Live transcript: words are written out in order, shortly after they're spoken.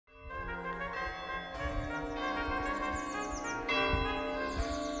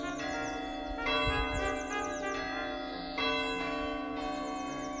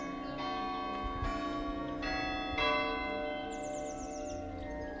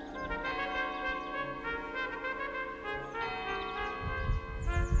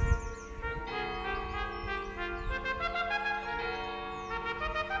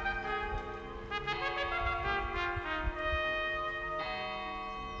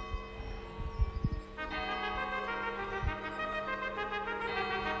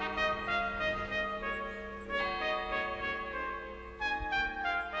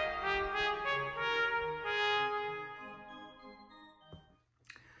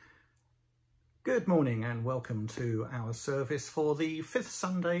Good morning and welcome to our service for the fifth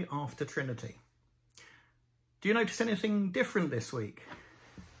Sunday after Trinity. Do you notice anything different this week?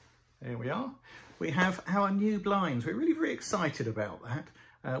 There we are. We have our new blinds. We're really very excited about that.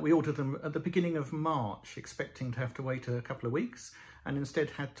 We ordered them at the beginning of March, expecting to have to wait a couple of weeks, and instead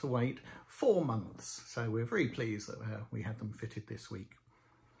had to wait 4 months. So we're very pleased that we had them fitted this week.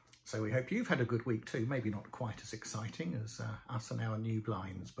 So we hope you've had a good week too, maybe not quite as exciting as us and our new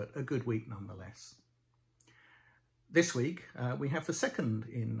blinds, but a good week nonetheless. This week we have the second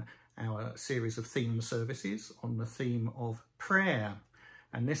in our series of theme services on the theme of prayer.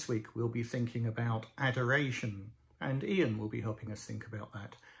 And this week we'll be thinking about adoration, and Ian will be helping us think about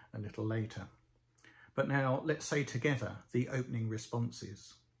that a little later. But now let's say together the opening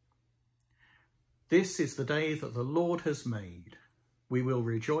responses. This is the day that the Lord has made. We will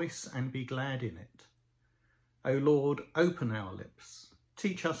rejoice and be glad in it. O Lord, open our lips.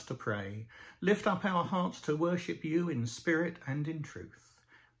 Teach us to pray. Lift up our hearts to worship you in spirit and in truth.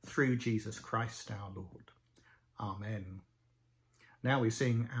 Through Jesus Christ our Lord. Amen. Now we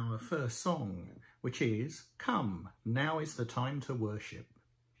sing our first song, which is Come, Now is the Time to Worship.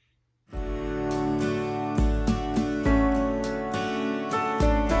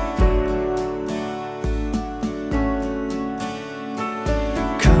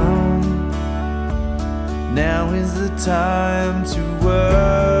 Now is the time to worship.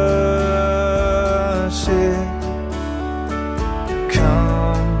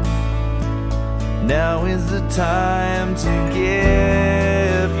 Come. Now is the time to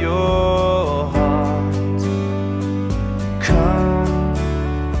give your heart. Come,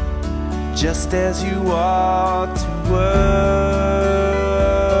 just as you are to worship.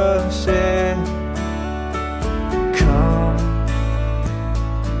 Come,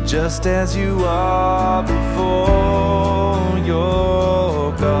 just as you are before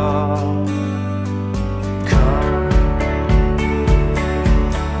your God. Come.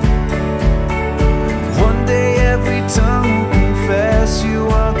 One day every tongue will confess you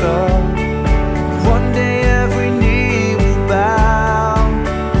are God. One day every knee will bow.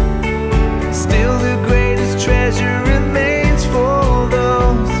 Still the greatest treasure remains for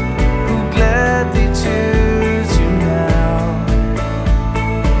those who gladly choose you now.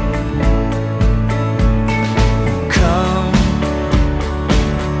 Time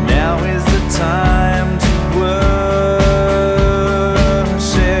to worship.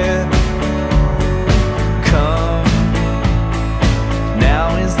 Come, now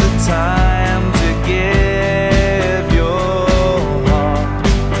is the time to give your heart.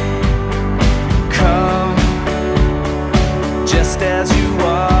 Come, just as you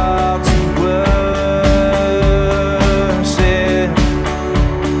are to worship. Come,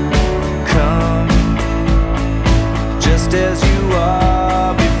 just as you are.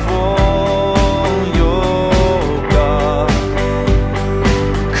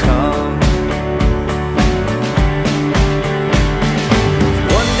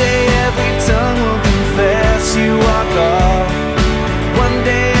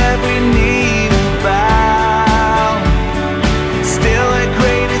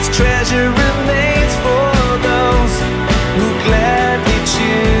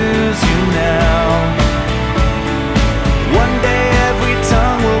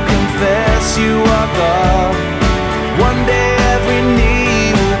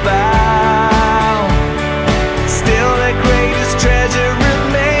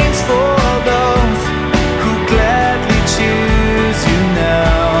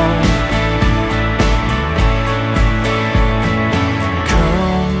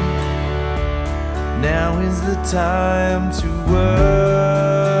 Time to worship.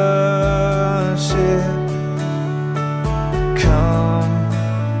 Come,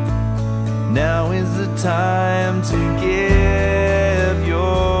 now is the time to give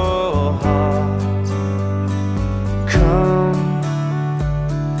your heart. Come,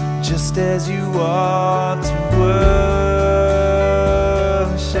 just as you are to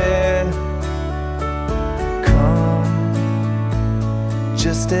worship. Come,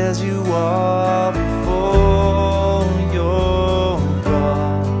 just as you are before your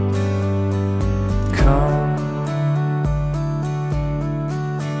God. Come,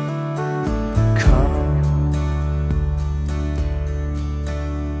 come,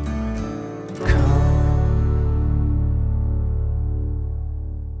 come.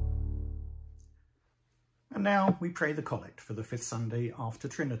 And now we pray the collect for the fifth Sunday after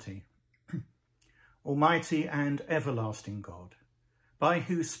Trinity. Almighty and everlasting God, by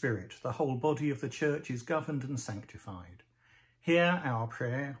whose Spirit the whole body of the Church is governed and sanctified, hear our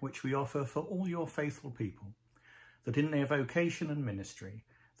prayer which we offer for all your faithful people, that in their vocation and ministry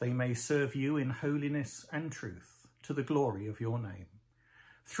they may serve you in holiness and truth, to the glory of your name.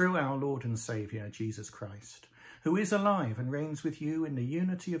 Through our Lord and Saviour, Jesus Christ, who is alive and reigns with you in the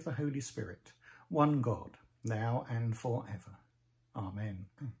unity of the Holy Spirit, one God, now and forever. Amen.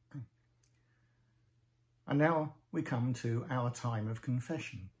 And now we come to our time of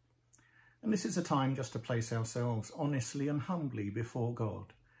confession. And this is a time just to place ourselves honestly and humbly before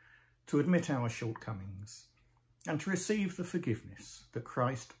God, to admit our shortcomings, and to receive the forgiveness that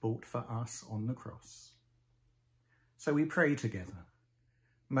Christ bought for us on the cross. So we pray together.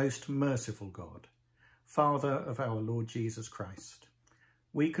 Most merciful God, Father of our Lord Jesus Christ,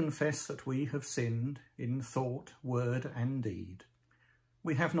 we confess that we have sinned in thought, word and deed.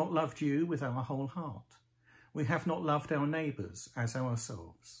 We have not loved you with our whole heart. We have not loved our neighbours as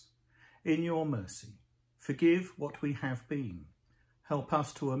ourselves. In your mercy, forgive what we have been. Help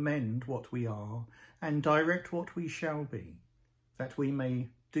us to amend what we are and direct what we shall be, that we may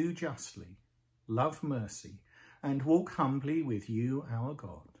do justly, love mercy, and walk humbly with you, our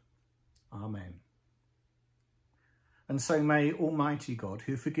God. Amen. And so may Almighty God,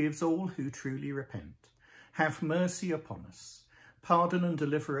 who forgives all who truly repent, have mercy upon us, pardon and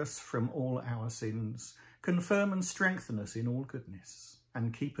deliver us from all our sins, confirm and strengthen us in all goodness,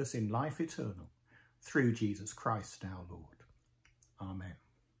 and keep us in life eternal, through Jesus Christ our Lord. Amen.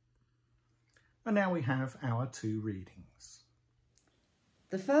 And now we have our two readings.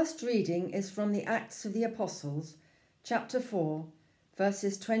 The first reading is from the Acts of the Apostles, chapter 4,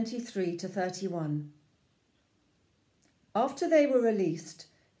 verses 23 to 31. After they were released,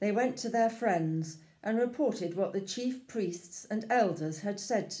 they went to their friends and reported what the chief priests and elders had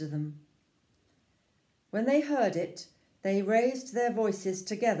said to them. When they heard it, they raised their voices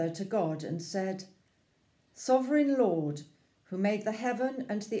together to God and said, "Sovereign Lord, who made the heaven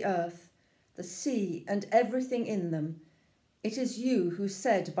and the earth, the sea and everything in them, it is you who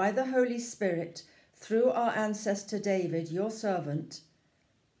said by the Holy Spirit through our ancestor David, your servant,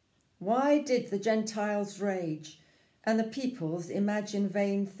 'Why did the Gentiles rage and the peoples imagine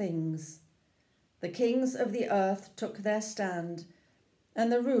vain things? The kings of the earth took their stand,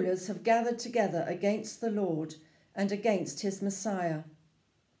 and the rulers have gathered together against the Lord and against his Messiah.'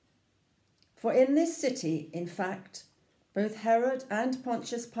 For in this city, in fact, both Herod and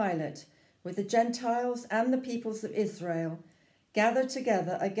Pontius Pilate, with the Gentiles and the peoples of Israel, gathered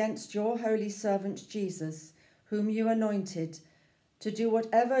together against your holy servant Jesus, whom you anointed, to do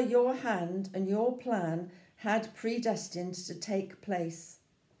whatever your hand and your plan had predestined to take place.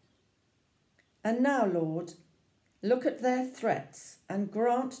 And now, Lord, look at their threats and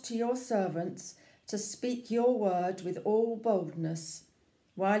grant to your servants to speak your word with all boldness,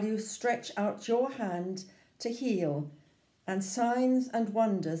 while you stretch out your hand to heal, and signs and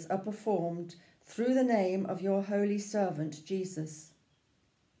wonders are performed through the name of your holy servant Jesus."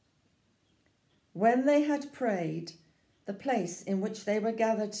 When they had prayed, the place in which they were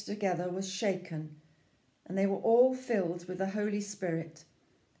gathered together was shaken, and they were all filled with the Holy Spirit,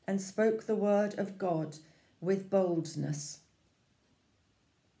 and spoke the word of God with boldness.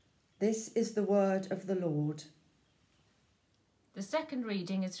 This is the word of the Lord. The second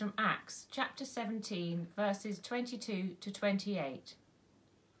reading is from Acts chapter 17, verses 22 to 28.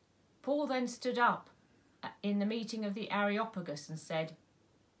 Paul then stood up in the meeting of the Areopagus and said,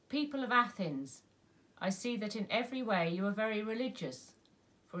 "People of Athens, I see that in every way you are very religious,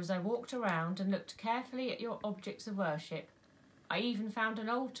 for as I walked around and looked carefully at your objects of worship, I even found an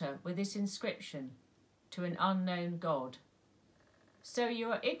altar with this inscription, 'To an unknown God.' So you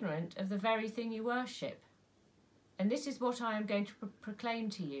are ignorant of the very thing you worship. And this is what I am going to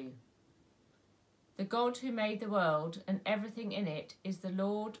proclaim to you. The God who made the world and everything in it is the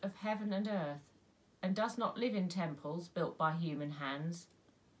Lord of heaven and earth, and does not live in temples built by human hands,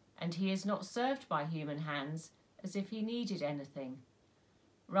 and he is not served by human hands as if he needed anything.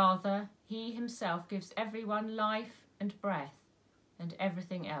 Rather, he himself gives everyone life and breath and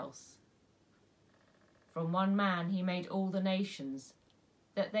everything else. From one man he made all the nations,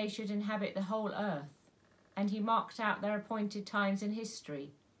 that they should inhabit the whole earth, and he marked out their appointed times in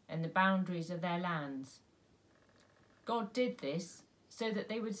history and the boundaries of their lands. God did this so that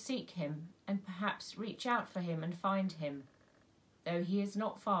they would seek him and perhaps reach out for him and find him, though he is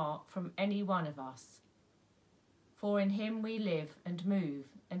not far from any one of us. For in him we live and move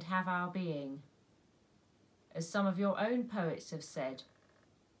and have our being. As some of your own poets have said,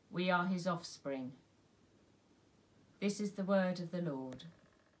 we are his offspring." This is the word of the Lord.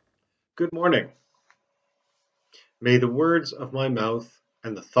 Good morning. May the words of my mouth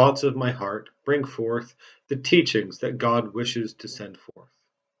and the thoughts of my heart bring forth the teachings that God wishes to send forth.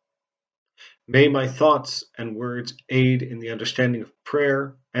 May my thoughts and words aid in the understanding of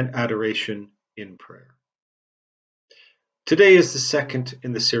prayer and adoration in prayer. Today is the second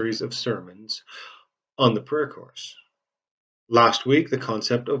in the series of sermons on the prayer course. Last week, the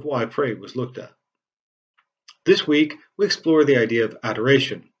concept of why pray was looked at. This week, we explore the idea of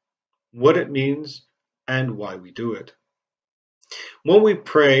adoration, what it means, and why we do it. When we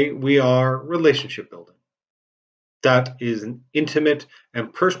pray, we are relationship building. That is an intimate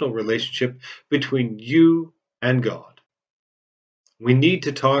and personal relationship between you and God. We need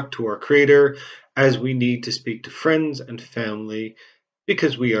to talk to our Creator as we need to speak to friends and family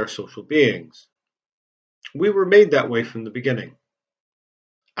because we are social beings. We were made that way from the beginning.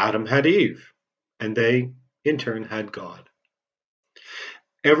 Adam had Eve, and they, in turn, had God.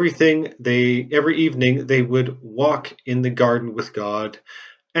 Every evening they would walk in the garden with God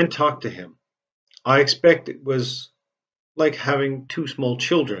and talk to Him. I expect it was like having two small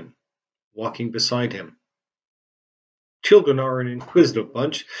children walking beside Him. Children are an inquisitive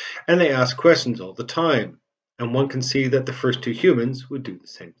bunch, and they ask questions all the time, and one can see that the first two humans would do the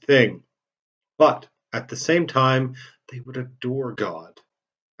same thing. But at the same time, they would adore God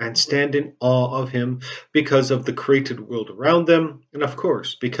and stand in awe of Him because of the created world around them, and of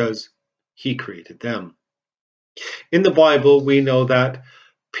course, because He created them. In the Bible, we know that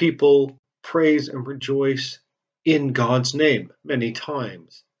people praise and rejoice in God's name many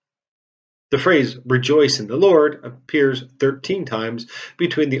times. The phrase rejoice in the Lord appears 13 times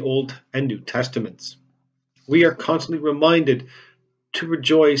between the Old and New Testaments. We are constantly reminded to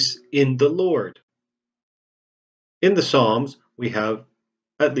rejoice in the Lord. In the Psalms, we have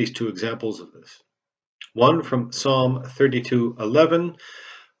at least two examples of this. One from Psalm 32:11,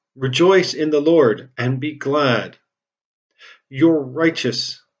 rejoice in the Lord and be glad. You're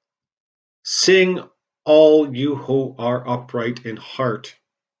righteous. Sing all you who are upright in heart.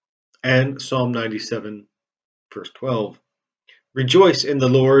 And Psalm 97, verse 12. Rejoice in the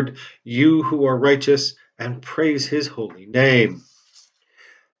Lord, you who are righteous, and praise His holy name.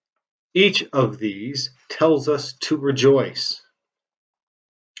 Each of these tells us to rejoice,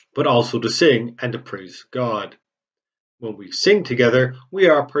 but also to sing and to praise God. When we sing together, we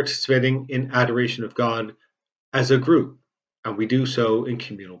are participating in adoration of God as a group, and we do so in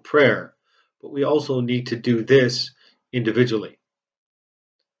communal prayer. But we also need to do this individually.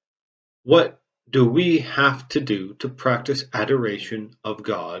 What do we have to do to practice adoration of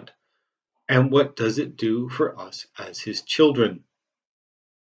God, and what does it do for us as His children?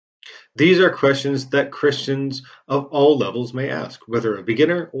 These are questions that Christians of all levels may ask, whether a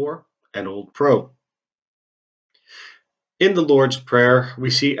beginner or an old pro. In the Lord's Prayer,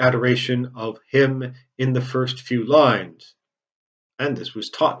 we see adoration of Him in the first few lines, and this was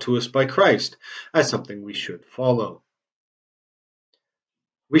taught to us by Christ as something we should follow.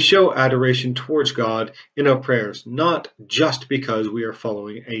 We show adoration towards God in our prayers, not just because we are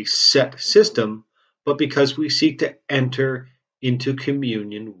following a set system, but because we seek to enter into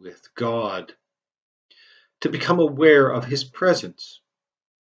communion with God, to become aware of His presence.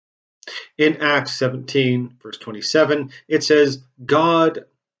 In Acts 17, verse 27, it says, God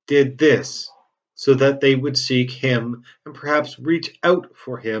did this so that they would seek Him and perhaps reach out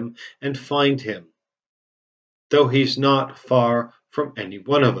for Him and find Him, though He's not far from any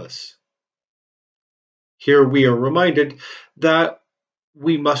one of us. Here we are reminded that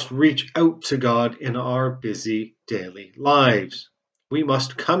we must reach out to God in our busy daily lives. We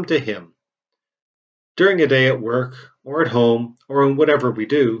must come to Him. During a day at work or at home or in whatever we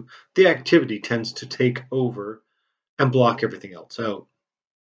do, the activity tends to take over and block everything else out.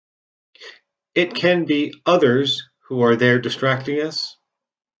 It can be others who are there distracting us.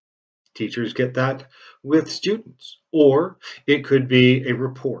 Teachers get that with students. Or it could be a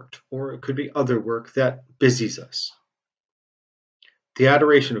report, or it could be other work that busies us. The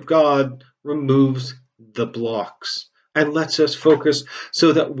adoration of God removes the blocks and lets us focus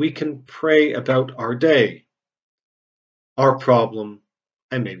so that we can pray about our day, our problem,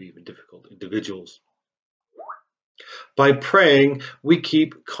 and maybe even difficult individuals. By praying, we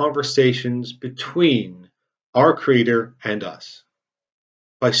keep conversations between our Creator and us.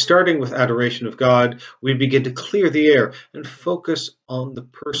 By starting with adoration of God, we begin to clear the air and focus on the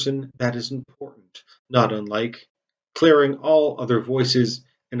person that is important, not unlike clearing all other voices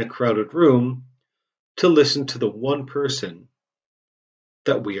in a crowded room to listen to the one person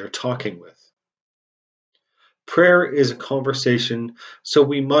that we are talking with. Prayer is a conversation, so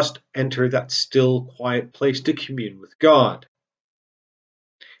we must enter that still, quiet place to commune with God.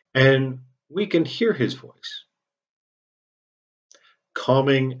 And we can hear His voice,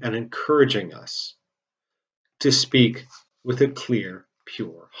 calming and encouraging us to speak with a clear,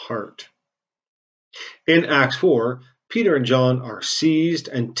 pure heart. In Acts 4, Peter and John are seized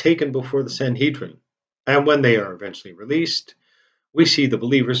and taken before the Sanhedrin, and when they are eventually released, we see the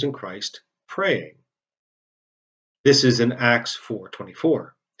believers in Christ praying. This is in Acts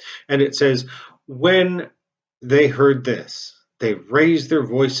 4:24, and it says, when they heard this, they raised their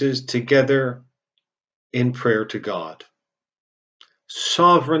voices together in prayer to God.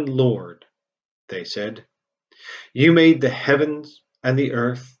 Sovereign Lord, they said, you made the heavens and the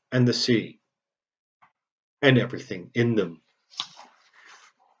earth and the sea and everything in them.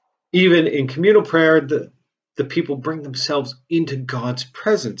 Even in communal prayer, the people bring themselves into God's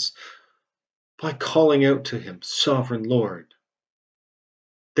presence by calling out to him, Sovereign Lord.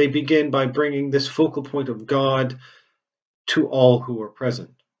 They begin by bringing this focal point of God to all who are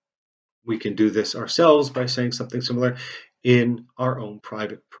present. We can do this ourselves by saying something similar in our own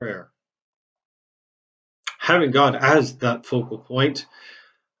private prayer. Having God as that focal point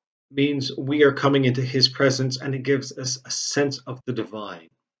means we are coming into his presence, and it gives us a sense of the divine.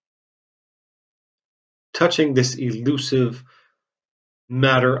 Touching this elusive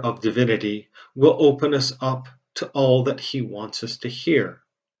matter of divinity will open us up to all that he wants us to hear.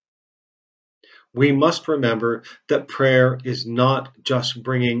 We must remember that prayer is not just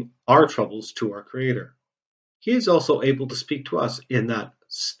bringing our troubles to our Creator. He is also able to speak to us in that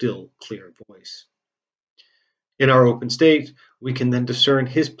still, clear voice. In our open state, we can then discern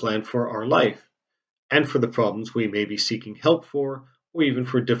his plan for our life and for the problems we may be seeking help for, or even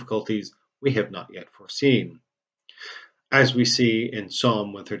for difficulties we have not yet foreseen. As we see in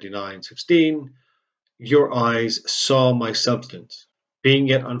Psalm 139:16, your eyes saw my substance, being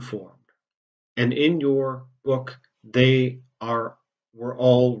yet unformed, and in your book they were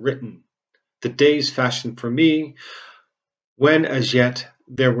all written, the days fashioned for me, when as yet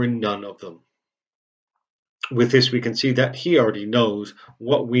there were none of them. With this, we can see that he already knows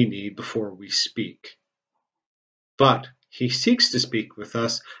what we need before we speak. But he seeks to speak with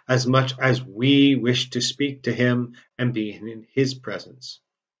us as much as we wish to speak to him and be in his presence.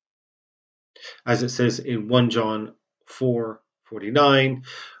 As it says in 1 John 4:49,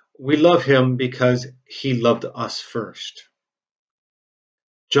 we love him because he loved us first.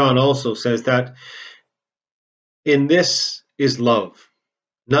 John also says that in this is love,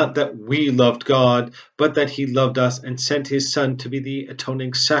 not that we loved God, but that he loved us and sent his Son to be the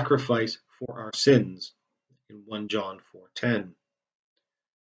atoning sacrifice for our sins, in 1 John 4:10.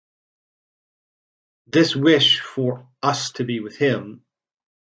 This wish for us to be with him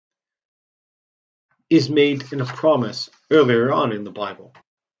is made in a promise earlier on in the Bible,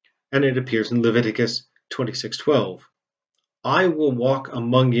 and it appears in Leviticus 26:12. I will walk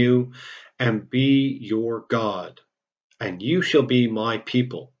among you and be your God, and you shall be my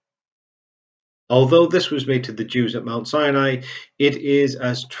people. Although this was made to the Jews at Mount Sinai, it is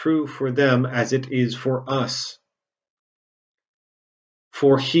as true for them as it is for us.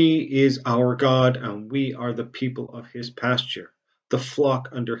 For he is our God, and we are the people of his pasture, the flock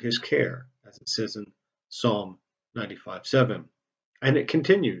under his care, as it says in Psalm 95:7. And it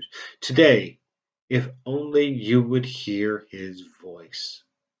continues, today, if only you would hear his voice.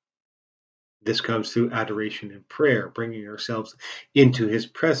 This comes through adoration and prayer, bringing ourselves into his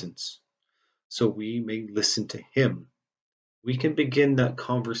presence, so we may listen to him. We can begin that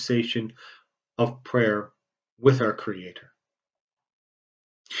conversation of prayer with our Creator.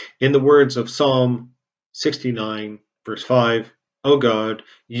 In the words of Psalm 69, verse 5, O God,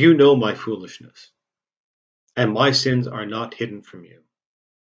 you know my foolishness, and my sins are not hidden from you.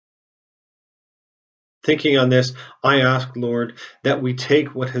 Thinking on this, I ask, Lord, that we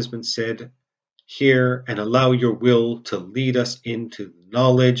take what has been said here and allow your will to lead us into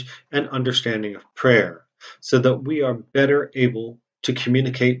knowledge and understanding of prayer, so that we are better able to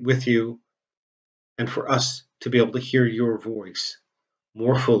communicate with you and for us to be able to hear your voice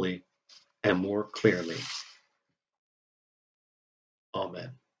more fully and more clearly.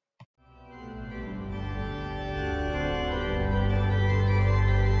 Amen.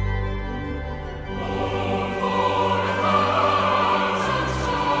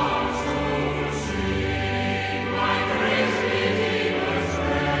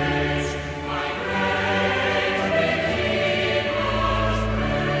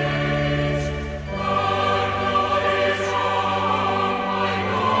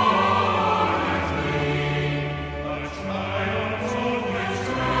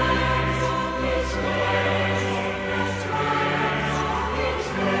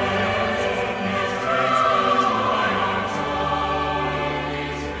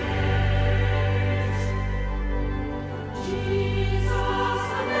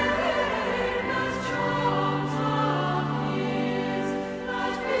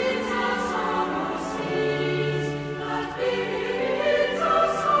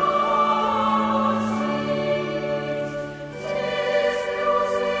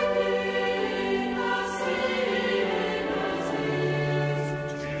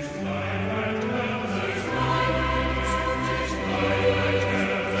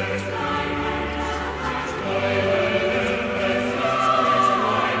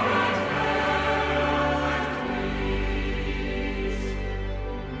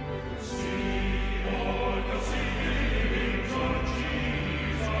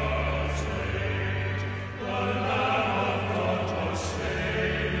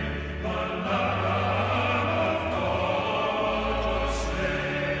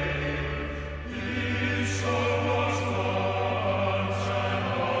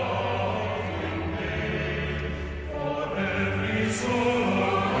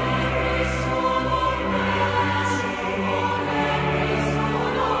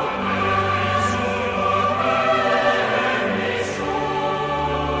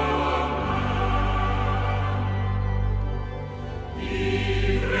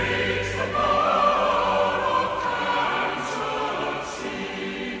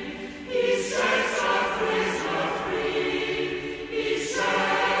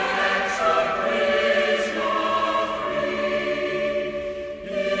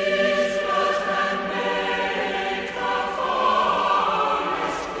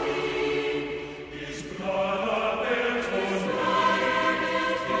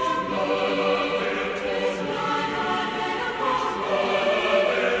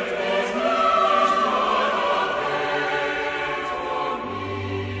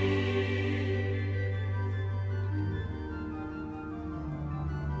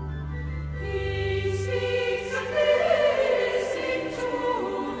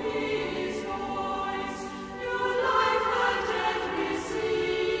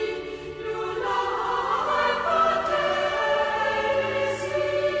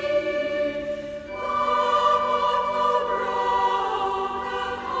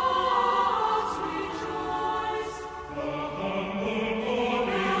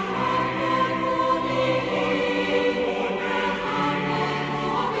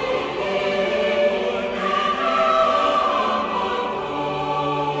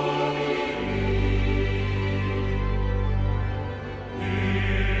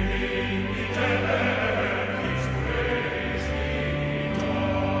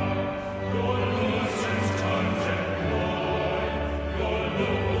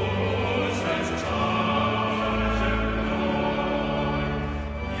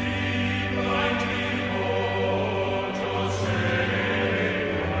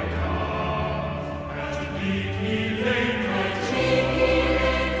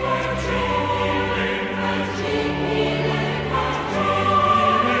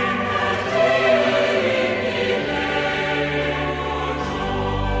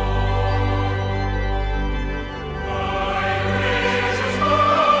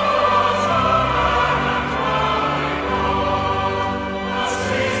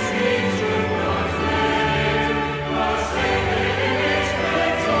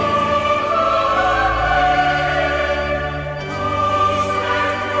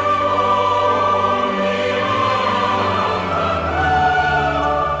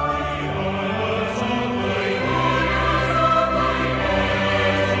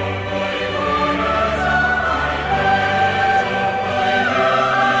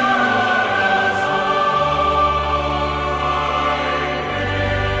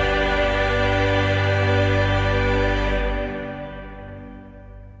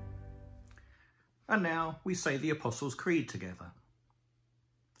 And now we say the Apostles' Creed together.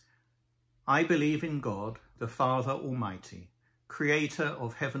 I believe in God, the Father Almighty, creator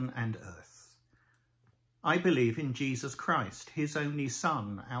of heaven and earth. I believe in Jesus Christ, his only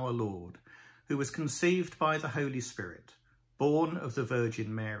Son, our Lord, who was conceived by the Holy Spirit, born of the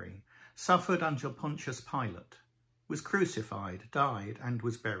Virgin Mary, suffered under Pontius Pilate, was crucified, died, and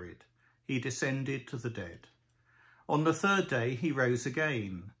was buried. He descended to the dead. On the third day he rose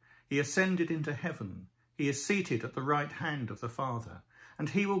again. He ascended into heaven. He is seated at the right hand of the Father, and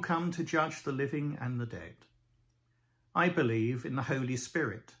he will come to judge the living and the dead. I believe in the Holy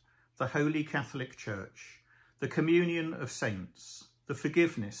Spirit, the Holy Catholic Church, the communion of saints, the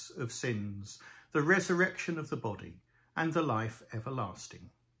forgiveness of sins, the resurrection of the body, and the life everlasting.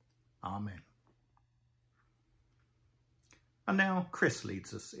 Amen. And now Chris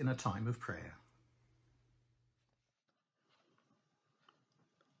leads us in a time of prayer.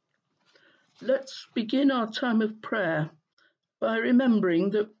 Let's begin our time of prayer by remembering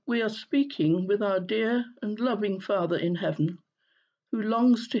that we are speaking with our dear and loving Father in heaven, who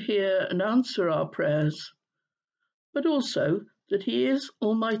longs to hear and answer our prayers, but also that he is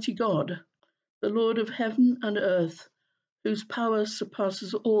Almighty God, the Lord of heaven and earth, whose power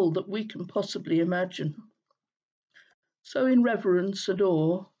surpasses all that we can possibly imagine. So in reverence and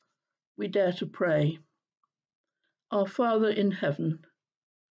awe, we dare to pray. Our Father in heaven,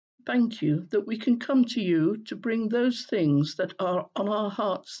 thank you that we can come to you to bring those things that are on our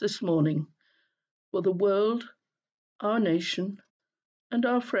hearts this morning for the world, our nation, and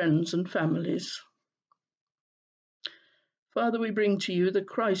our friends and families. Father, we bring to you the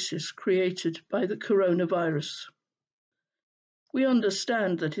crisis created by the coronavirus. We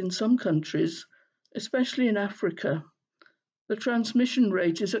understand that in some countries, especially in Africa, the transmission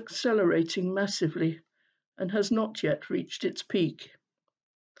rate is accelerating massively and has not yet reached its peak.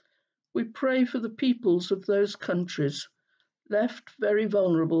 We pray for the peoples of those countries, left very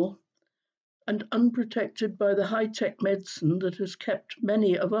vulnerable and unprotected by the high-tech medicine that has kept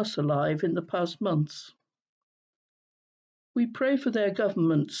many of us alive in the past months. We pray for their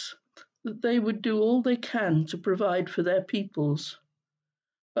governments, that they would do all they can to provide for their peoples,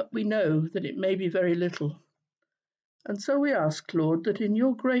 but we know that it may be very little. And so we ask, Lord, that in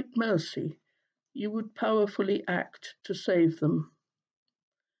your great mercy you would powerfully act to save them.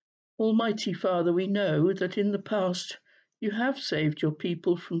 Almighty Father, we know that in the past you have saved your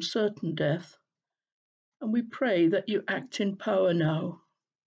people from certain death, and we pray that you act in power now.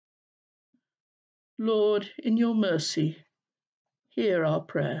 Lord, in your mercy, hear our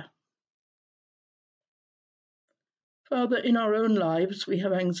prayer. Father, in our own lives we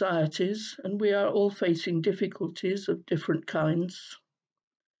have anxieties, and we are all facing difficulties of different kinds.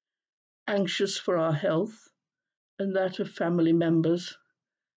 Anxious for our health and that of family members,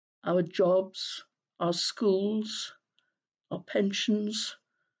 our jobs, our schools, our pensions,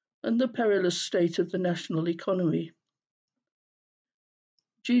 and the perilous state of the national economy.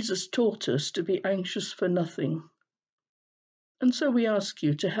 Jesus taught us to be anxious for nothing, and so we ask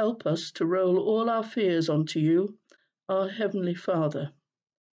you to help us to roll all our fears onto you, our Heavenly Father.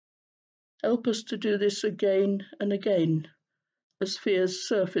 Help us to do this again and again as fears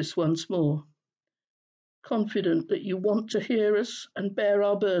surface once more, confident that you want to hear us and bear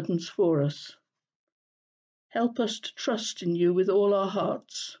our burdens for us. Help us to trust in you with all our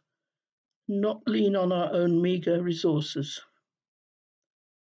hearts, not lean on our own meagre resources.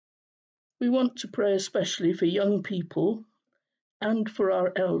 We want to pray especially for young people and for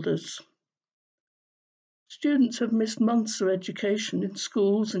our elders. Students have missed months of education in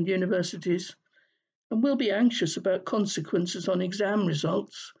schools and universities and will be anxious about consequences on exam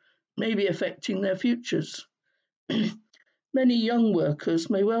results, maybe affecting their futures. Many young workers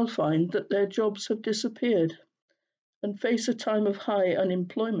may well find that their jobs have disappeared and face a time of high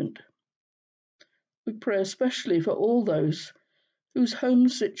unemployment. We pray especially for all those whose home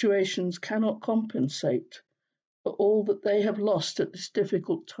situations cannot compensate for all that they have lost at this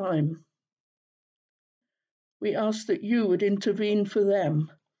difficult time. We ask that you would intervene for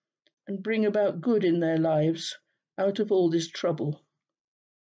them and bring about good in their lives out of all this trouble.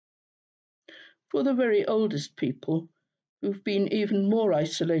 For the very oldest people, who've been even more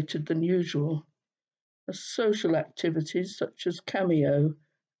isolated than usual, as social activities such as Cameo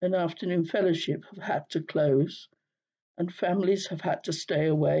and afternoon fellowship have had to close, and families have had to stay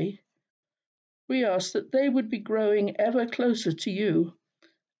away, we ask that they would be growing ever closer to you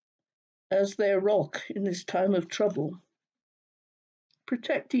as their rock in this time of trouble.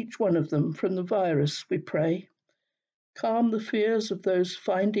 Protect each one of them from the virus, we pray. Calm the fears of those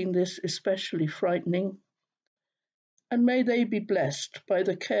finding this especially frightening, and may they be blessed by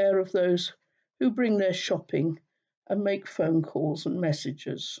the care of those who bring their shopping and make phone calls and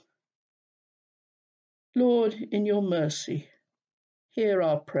messages. Lord, in your mercy, hear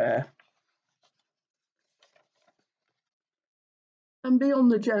our prayer. And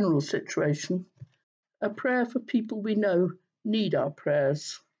beyond the general situation, a prayer for people we know need our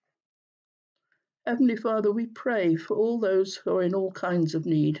prayers. Heavenly Father, we pray for all those who are in all kinds of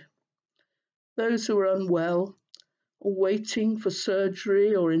need, those who are unwell or waiting for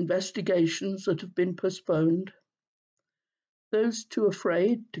surgery or investigations that have been postponed, those too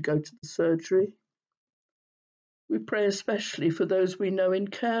afraid to go to the surgery. We pray especially for those we know in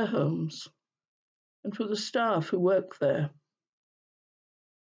care homes and for the staff who work there.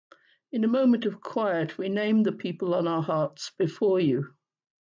 In a moment of quiet, we name the people on our hearts before you.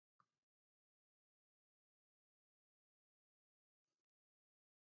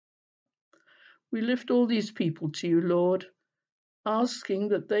 We lift all these people to you, Lord, asking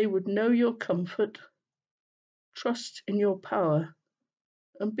that they would know your comfort, trust in your power,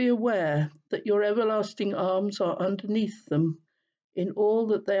 and be aware that your everlasting arms are underneath them in all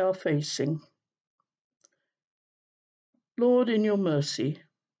that they are facing. Lord, in your mercy,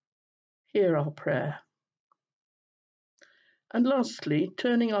 hear our prayer. And lastly,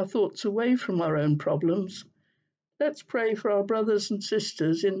 turning our thoughts away from our own problems, let's pray for our brothers and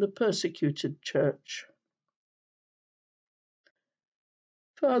sisters in the persecuted church.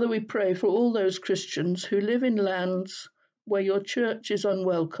 Father, we pray for all those Christians who live in lands where your church is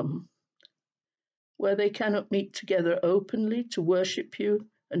unwelcome, where they cannot meet together openly to worship you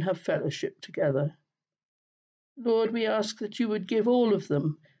and have fellowship together. Lord, we ask that you would give all of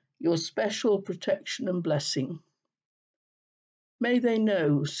them your special protection and blessing. May they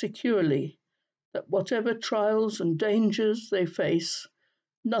know securely that whatever trials and dangers they face,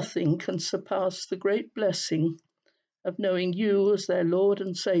 nothing can surpass the great blessing of knowing you as their Lord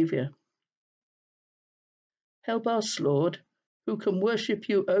and Saviour. Help us, Lord, who can worship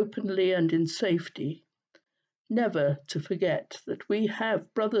you openly and in safety, never to forget that we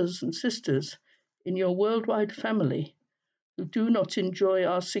have brothers and sisters in your worldwide family who do not enjoy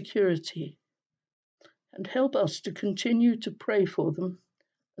our security, and help us to continue to pray for them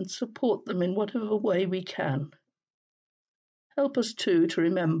and support them in whatever way we can. Help us too to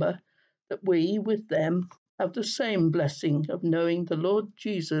remember that we, with them, have the same blessing of knowing the Lord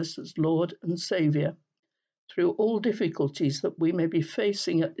Jesus as Lord and Saviour through all difficulties that we may be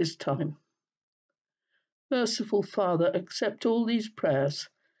facing at this time. Merciful Father, accept all these prayers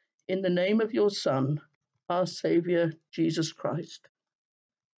in the name of your Son, our Saviour, Jesus Christ.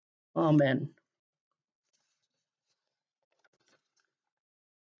 Amen.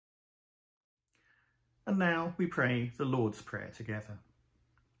 And now we pray the Lord's Prayer together.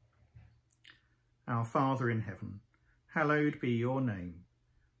 Our Father in heaven, hallowed be your name.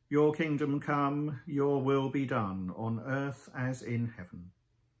 Your kingdom come, your will be done, on earth as in heaven.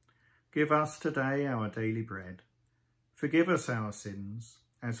 Give us today our daily bread. Forgive us our sins,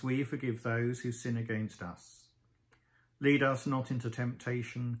 as we forgive those who sin against us. Lead us not into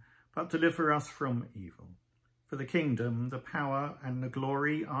temptation, but deliver us from evil. For the kingdom, the power, and the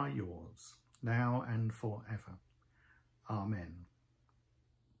glory are yours, now and forever. Amen.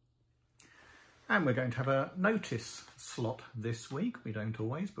 And we're going to have a notice slot this week. We don't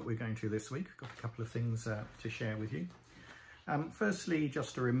always, but we're going to this week. Got a couple of things to share with you. Firstly,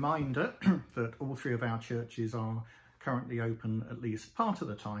 just a reminder that all three of our churches are currently open at least part of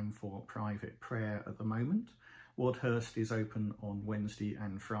the time for private prayer at the moment. Wadhurst is open on Monday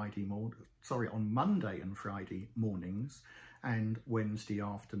and Friday mornings and Wednesday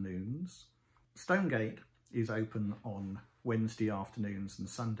afternoons. Stonegate is open on Wednesday afternoons and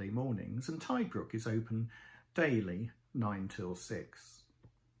Sunday mornings, and Tidebrook is open daily 9 till 6.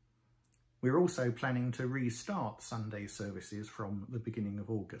 We're also planning to restart Sunday services from the beginning of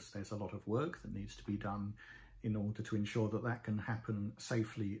August. There's a lot of work that needs to be done in order to ensure that that can happen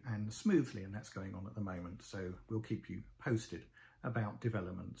safely and smoothly, and that's going on at the moment, so we'll keep you posted about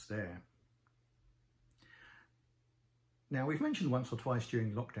developments there. Now, we've mentioned once or twice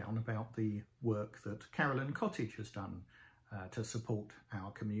during lockdown about the work that Carolyn Cottage has done to support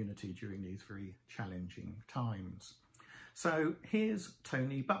our community during these very challenging times. So here's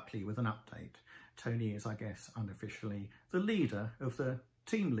Tony Buckley with an update. Tony is, I guess, unofficially the leader of the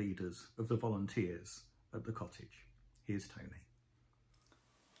team leaders of the volunteers at the cottage. Here's Tony.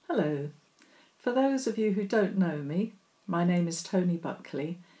 Hello. For those of you who don't know me, my name is Tony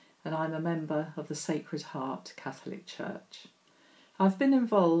Buckley and I'm a member of the Sacred Heart Catholic Church. I've been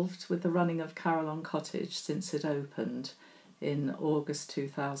involved with the running of Carolyn Cottage since it opened in August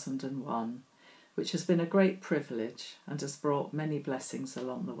 2001, which has been a great privilege and has brought many blessings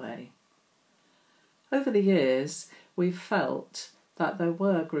along the way. Over the years, we've felt that there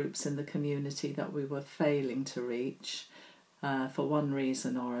were groups in the community that we were failing to reach for one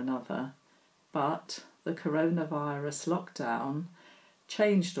reason or another, but the coronavirus lockdown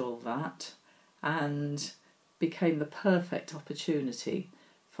changed all that and became the perfect opportunity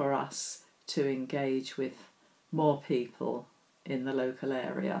for us to engage with more people in the local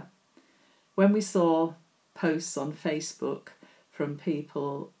area. When we saw posts on Facebook from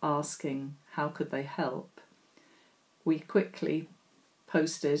people asking how could they help, we quickly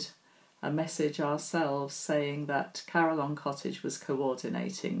posted a message ourselves saying that Carillon Cottage was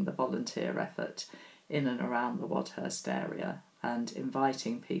coordinating the volunteer effort in and around the Wadhurst area and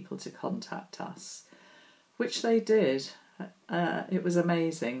inviting people to contact us, which they did. It was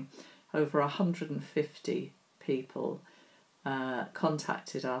amazing. Over 150 people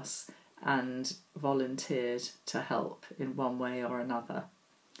contacted us and volunteered to help in one way or another.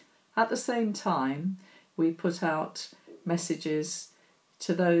 At the same time, we put out messages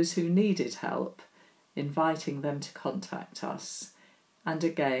to those who needed help, inviting them to contact us. And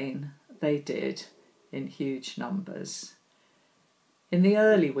again, they did in huge numbers. In the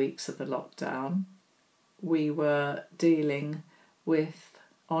early weeks of the lockdown, we were dealing with,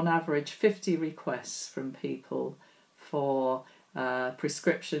 on average, 50 requests from people for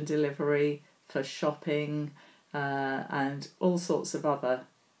prescription delivery, for shopping, and all sorts of other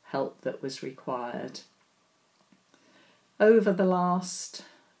help that was required. Over the last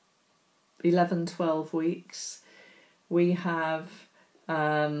 11-12 weeks, we have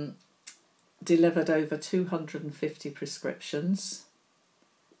delivered over 250 prescriptions.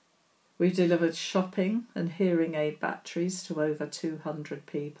 We've delivered shopping and hearing aid batteries to over 200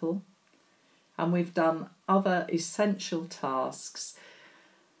 people. And we've done other essential tasks,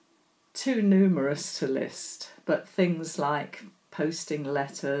 too numerous to list, but things like posting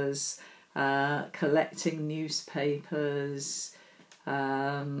letters, collecting newspapers,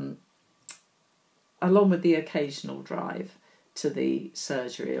 along with the occasional drive to the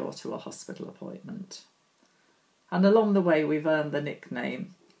surgery or to a hospital appointment. And along the way, we've earned the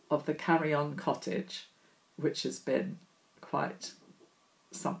nickname of the Carillon Cottage, which has been quite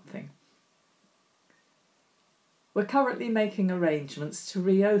something. We're currently making arrangements to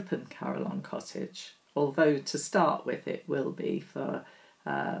reopen Carillon Cottage, although to start with it will be for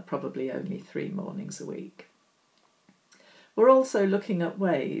probably only 3 mornings a week. We're also looking at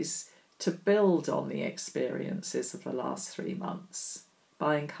ways to build on the experiences of the last 3 months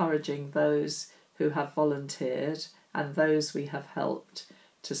by encouraging those who have volunteered and those we have helped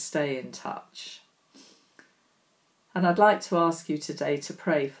to stay in touch. And I'd like to ask you today to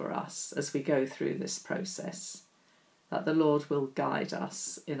pray for us as we go through this process, that the Lord will guide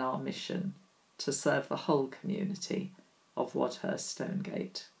us in our mission to serve the whole community of Wadhurst,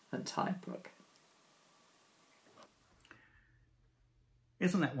 Stonegate and Tidebrook.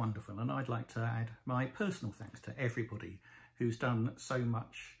 Isn't that wonderful? And I'd like to add my personal thanks to everybody who's done so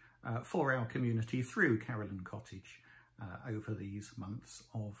much for our community through Carillon Cottage over these months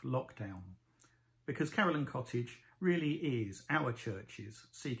of lockdown. Because Carillon Cottage really is our churches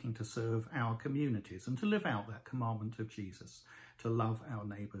seeking to serve our communities and to live out that commandment of Jesus, to love our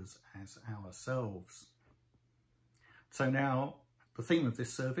neighbours as ourselves. So now the theme of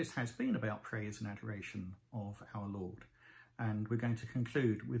this service has been about praise and adoration of our Lord. And we're going to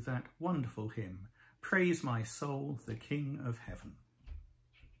conclude with that wonderful hymn, Praise My Soul, the King of Heaven.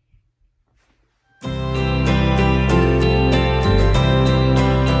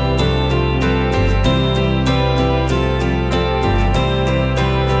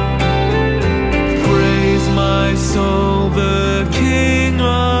 Praise my soul, the King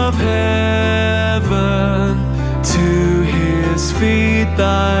of Heaven, to his feet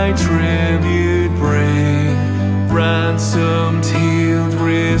thy tribute bring, ransomed, healed,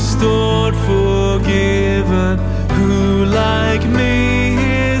 restored, forgiven, who like me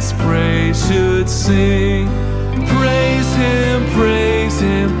his praise should sing. Praise him, praise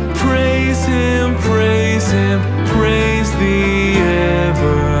him, praise him, praise him, praise the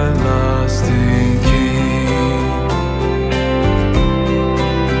everlasting King.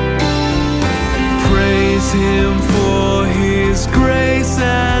 Praise him for his grace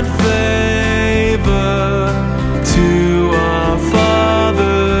and favor to our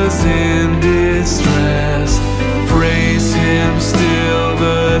fathers in distress. Praise him still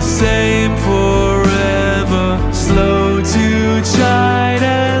the same forever, slow to chide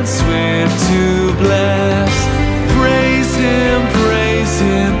and swift to bless.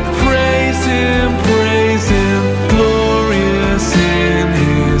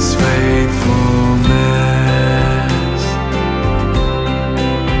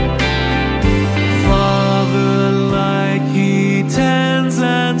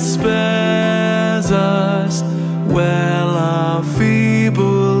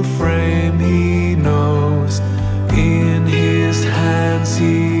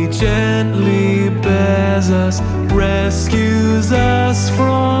 gently bears us, rescues us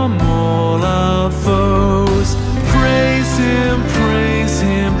from all our foes. Praise him, praise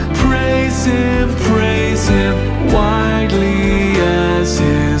him, praise him, praise him, widely as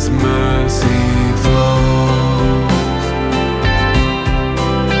his mercy flows.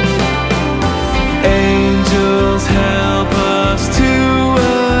 Angels help us to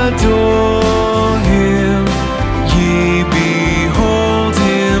adore him. Ye behold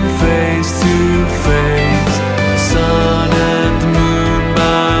him face to face. Sun and moon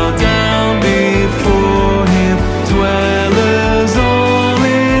bow down before him. Dwellers all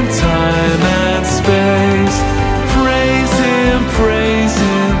in time and space. Praise him, praise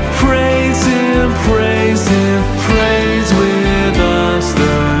him, praise him, praise him. Praise with us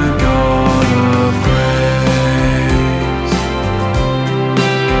the God of grace.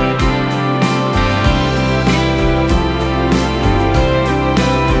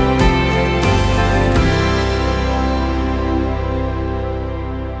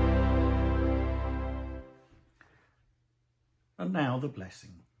 And now the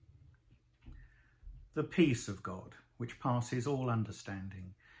blessing. The peace of God, which passes all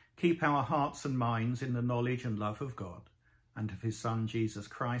understanding, keep our hearts and minds in the knowledge and love of God and of his Son, Jesus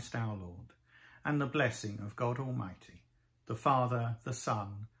Christ our Lord, and the blessing of God Almighty, the Father, the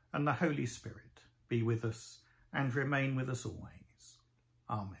Son, and the Holy Spirit be with us and remain with us always.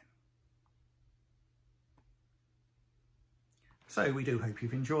 Amen. So we do hope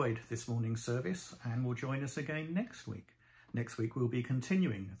you've enjoyed this morning's service and will join us again next week. Next week we'll be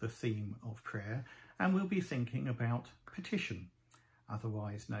continuing the theme of prayer and we'll be thinking about petition,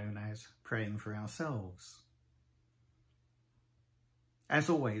 otherwise known as praying for ourselves. As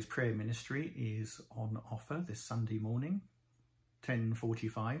always, prayer ministry is on offer this Sunday morning,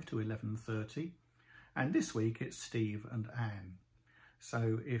 10:45 to 11:30, and this week it's Steve and Anne.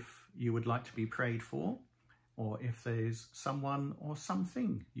 So if you would like to be prayed for, or if there's someone or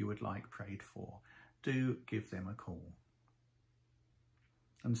something you would like prayed for, do give them a call.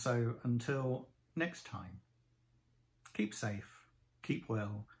 And so until next time, keep safe, keep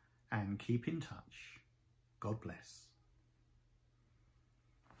well, and keep in touch. God bless.